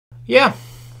Yeah,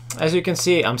 as you can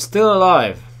see, I'm still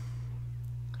alive.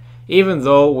 Even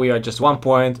though we are just 1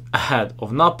 point ahead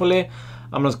of Napoli,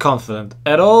 I'm not confident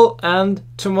at all, and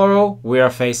tomorrow we are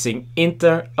facing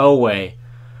Inter away.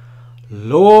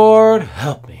 Lord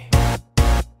help me.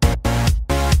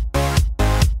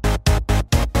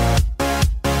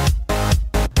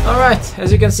 Alright,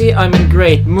 as you can see, I'm in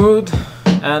great mood,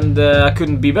 and I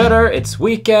couldn't be better. It's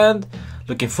weekend,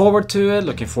 looking forward to it,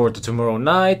 looking forward to tomorrow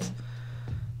night.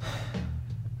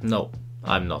 No,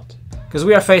 I'm not, because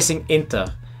we are facing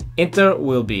Inter. Inter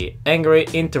will be angry,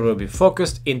 Inter will be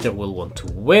focused, Inter will want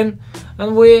to win,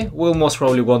 and we will most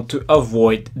probably want to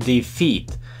avoid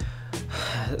defeat.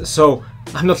 So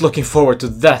I'm not looking forward to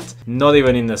that, not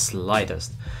even in the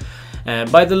slightest.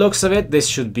 By the looks of it, this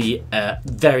should be a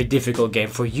very difficult game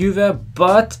for Juve,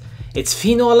 but it's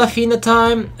fino alla fine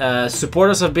time.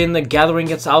 Supporters have been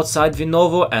gathering outside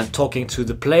Vinovo and talking to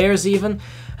the players even,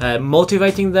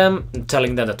 motivating them,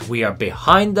 telling them that we are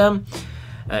behind them.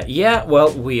 Yeah,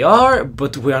 well, we are,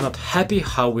 but we are not happy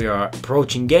how we are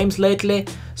approaching games lately.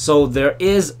 So there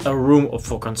is a room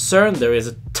for concern, there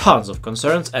is tons of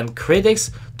concerns and critics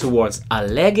towards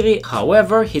Allegri.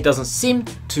 However, he doesn't seem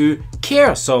to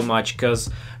care so much,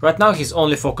 because right now he's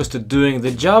only focused to doing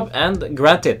the job, and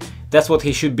granted, that's what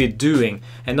he should be doing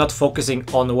and not focusing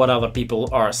on what other people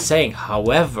are saying.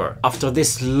 However, after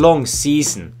this long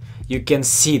season, you can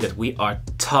see that we are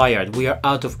tired, we are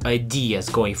out of ideas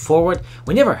going forward.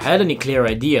 We never had any clear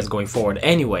ideas going forward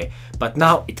anyway, but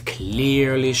now it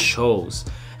clearly shows.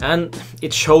 And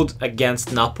it showed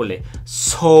against Napoli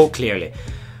so clearly.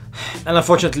 And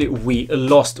unfortunately we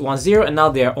lost 1-0, and now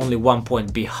they are only 1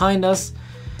 point behind us.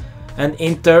 And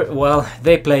Inter, well,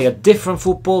 they play a different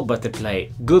football, but they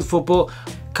play good football.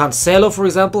 Cancelo, for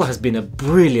example, has been a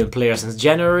brilliant player since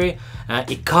January.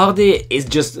 Icardi is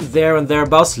just there and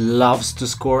thereabouts, loves to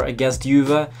score against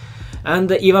Juve.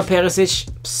 And Ivan Perisic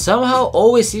somehow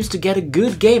always seems to get a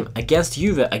good game against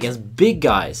Juve, against big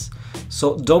guys.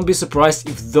 So don't be surprised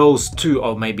if those two,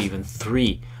 or maybe even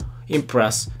three,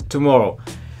 impress tomorrow.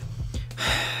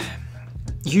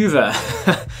 Juve,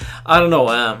 I don't know,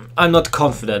 I'm not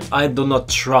confident. I do not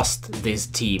trust this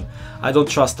team. I don't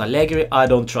trust Allegri, I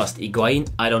don't trust Higuain,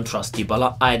 I don't trust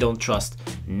Dybala, I don't trust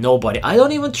nobody. I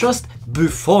don't even trust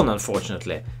Buffon,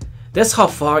 unfortunately. That's how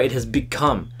far it has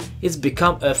become. It's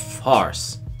become a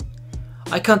farce.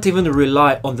 I can't even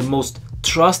rely on the most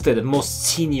trusted and most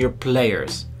senior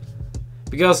players.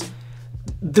 Because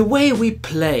the way we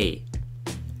play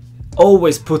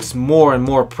always puts more and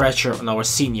more pressure on our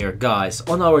senior guys,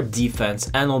 on our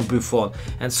defense and on Buffon,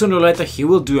 and sooner or later he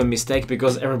will do a mistake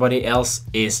because everybody else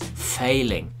is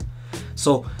failing.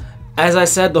 So as I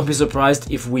said, don't be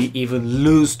surprised if we even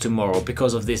lose tomorrow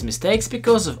because of these mistakes,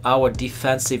 because of our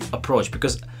defensive approach,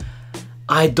 because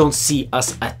I don't see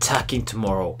us attacking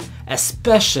tomorrow,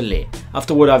 especially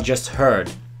after what I've just heard.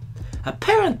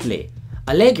 Apparently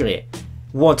Allegri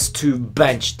wants to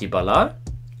bench Dybala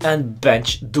and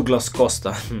bench Douglas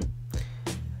Costa.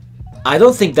 I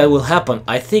don't think that will happen.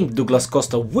 I think Douglas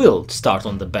Costa will start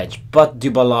on the bench, but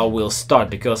Dybala will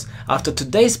start, because after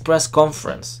today's press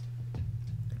conference,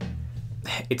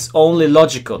 it's only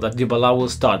logical that Dybala will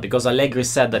start, because Allegri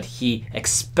said that he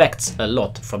expects a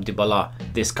lot from Dybala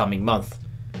this coming month.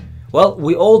 Well,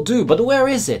 we all do, but where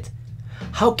is it?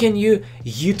 How can you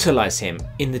utilize him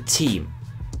in the team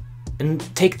and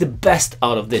take the best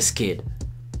out of this kid?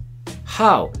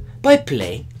 How? By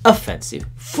playing offensive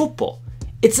football.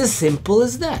 It's as simple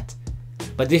as that.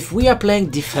 But if we are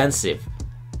playing defensive,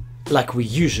 like we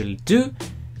usually do,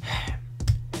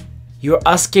 you're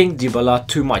asking Dybala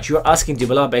too much. You're asking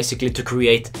Dybala basically to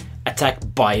create attack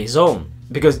by his own.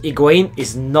 Because Higuain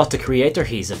is not a creator,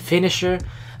 he's a finisher.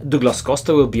 Douglas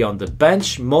Costa will be on the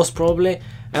bench, most probably.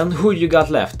 And who you got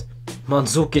left?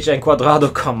 Mandzukic and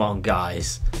Cuadrado, come on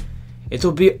guys. It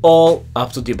will be all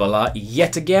up to Dybala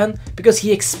yet again, because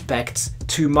he expects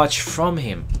too much from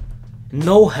him.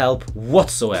 No help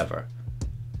whatsoever.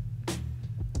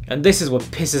 And this is what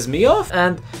pisses me off,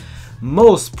 and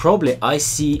most probably I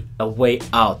see a way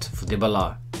out for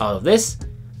Dybala out of this,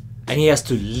 and he has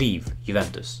to leave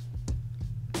Juventus.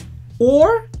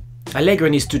 Or Allegri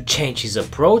needs to change his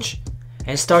approach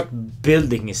and start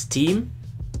building his team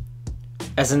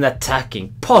as an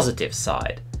attacking, positive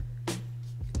side.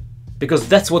 Because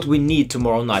that's what we need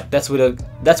tomorrow night. That's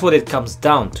what it comes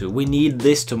down to. We need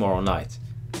this tomorrow night.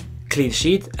 Clean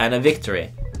sheet and a victory.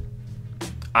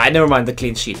 I never mind the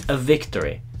clean sheet. A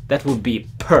victory. That would be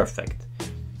perfect.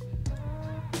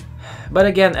 But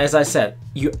again, as I said,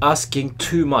 you're asking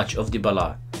too much of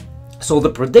Dybala. So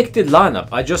the predicted lineup,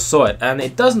 I just saw it, and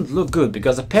it doesn't look good,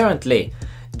 because apparently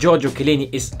Giorgio Chiellini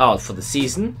is out for the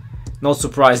season. No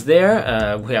surprise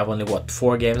there, we have only, what,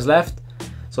 4 games left?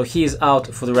 So he is out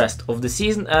for the rest of the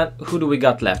season, and who do we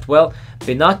got left? Well,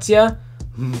 Benatia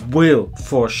will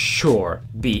for sure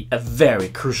be a very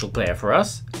crucial player for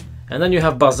us. And then you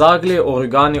have Barzagli, or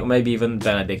Rugani, or maybe even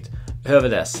Benedict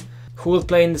Hövedes. Who will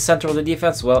play in the center of the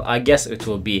defense? Well, I guess it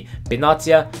will be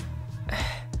Benatia.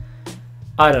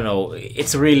 I don't know,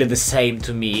 it's really the same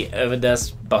to me,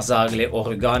 Hövedes, Barzagli or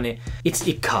Rugani. It's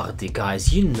Icardi,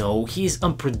 guys, you know, he's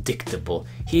unpredictable.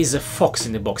 He's a fox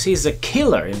in the box, he's a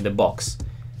killer in the box.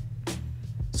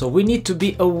 So we need to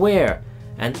be aware.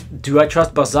 And do I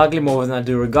trust Barzagli more than I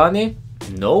do Rugani?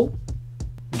 No.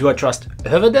 Do I trust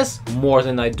Hövedes more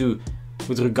than I do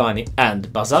with Rugani and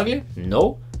Barzagli?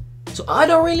 No. So I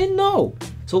don't really know.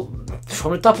 So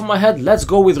from the top of my head, let's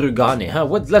go with Rugani, huh?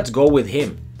 Let's go with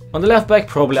him. On the left back,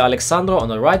 probably Alexandro. On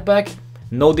the right back,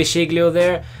 no Di Sciglio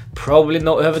there. Probably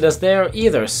no Hövedes there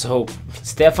either. So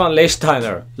Stefan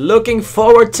Lichtsteiner. Looking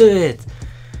forward to it.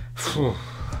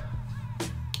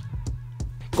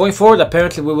 Going forward,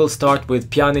 apparently we will start with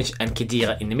Pjanic and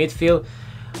Khedira in the midfield.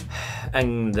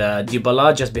 And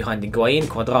Dybala just behind Higuain,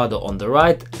 Cuadrado on the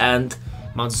right, and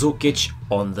Mandzukic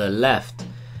on the left.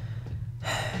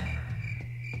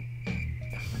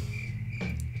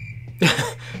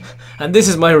 And this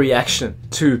is my reaction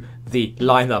to the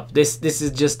lineup. This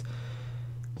is just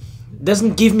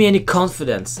doesn't give me any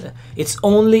confidence. It's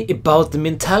only about the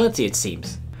mentality, it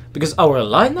seems. Because our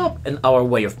lineup and our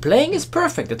way of playing is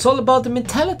perfect. It's all about the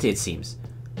mentality, it seems.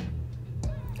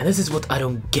 And this is what I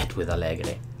don't get with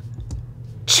Allegri.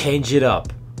 Change it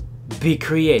up. Be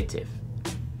creative.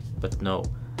 But no.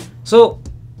 So,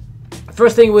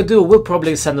 first thing we'll do, we'll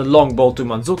probably send a long ball to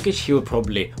Mandzukic. He will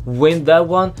probably win that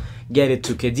one. Get it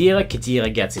to Khedira.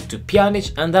 Khedira gets it to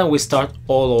Pjanic. And then we start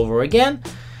all over again.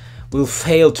 We'll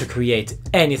fail to create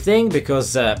anything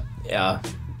because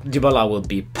Dybala will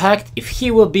be packed. If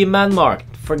he will be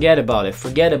man-marked, forget about it.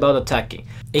 Forget about attacking.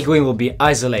 Higuain will be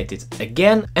isolated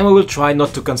again, and we will try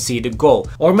not to concede a goal.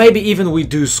 Or maybe even we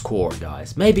do score,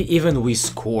 guys. Maybe even we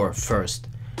score first.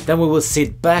 Then we will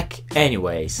sit back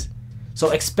anyways. So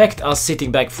expect us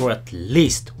sitting back for at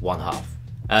least one half.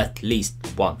 At least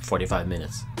 45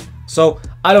 minutes. So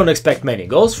I don't expect many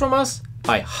goals from us.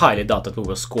 I highly doubt that we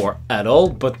will score at all.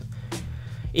 But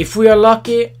if we are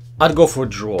lucky, I'd go for a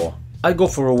draw. I'd go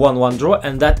for a 1-1 draw,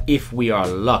 and that if we are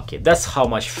lucky. That's how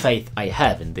much faith I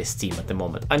have in this team at the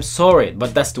moment. I'm sorry,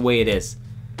 but that's the way it is.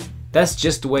 That's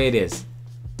just the way it is.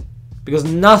 Because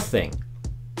nothing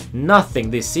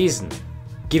this season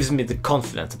gives me the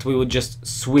confidence that we would just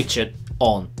switch it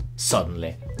on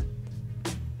suddenly.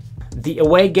 The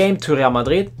away game to Real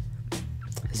Madrid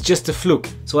is just a fluke,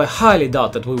 so I highly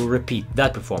doubt that we will repeat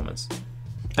that performance.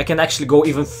 I can actually go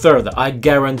even further. I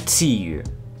guarantee you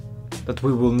that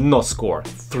we will not score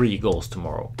 3 goals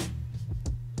tomorrow.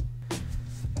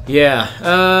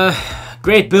 Yeah,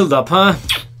 great build-up, huh?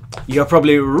 You're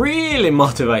probably really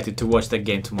motivated to watch that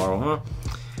game tomorrow, huh?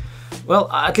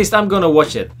 Well, at least I'm gonna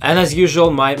watch it. And as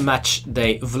usual, my match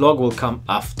day vlog will come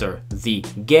after the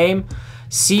game.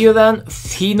 See you then.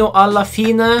 Fino alla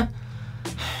fine.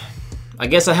 I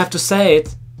guess I have to say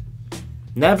it.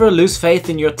 Never lose faith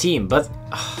in your team, but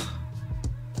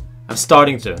I'm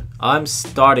starting to.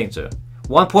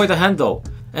 1 point ahead though.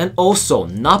 And also,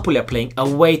 Napoli are playing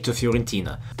away to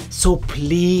Fiorentina. So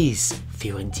please,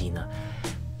 Fiorentina.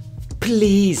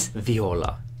 Please,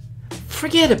 Viola.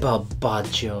 Forget about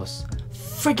Baggios.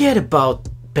 Forget about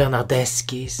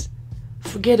Bernardeschi's.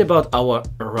 Forget about our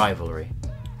rivalry.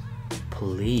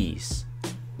 Please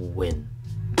win.